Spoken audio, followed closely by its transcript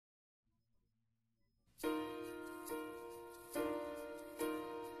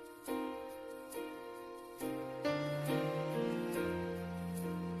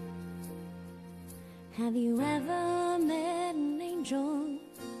Have you ever met an angel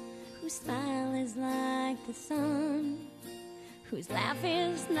whose smile is like the sun, whose laugh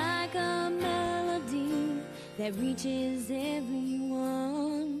is like a melody that reaches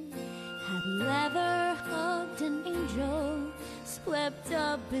everyone? Have you ever hugged an angel, swept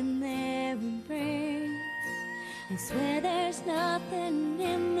up in their embrace? I swear there's nothing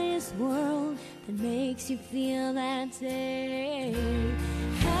in this world that makes you feel that safe.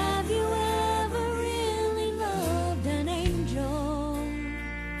 Have you ever really loved an angel?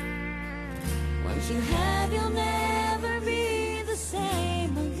 Once you have, you'll never be the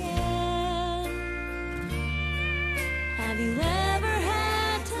same again. Have you ever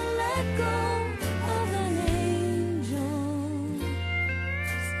had to let go of an angel?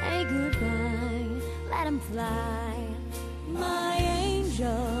 Say goodbye, let him fly, my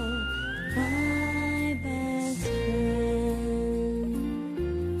angel, my best friend.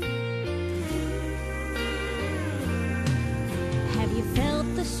 Have you felt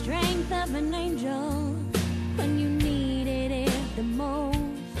the strength of an angel when you needed it the most?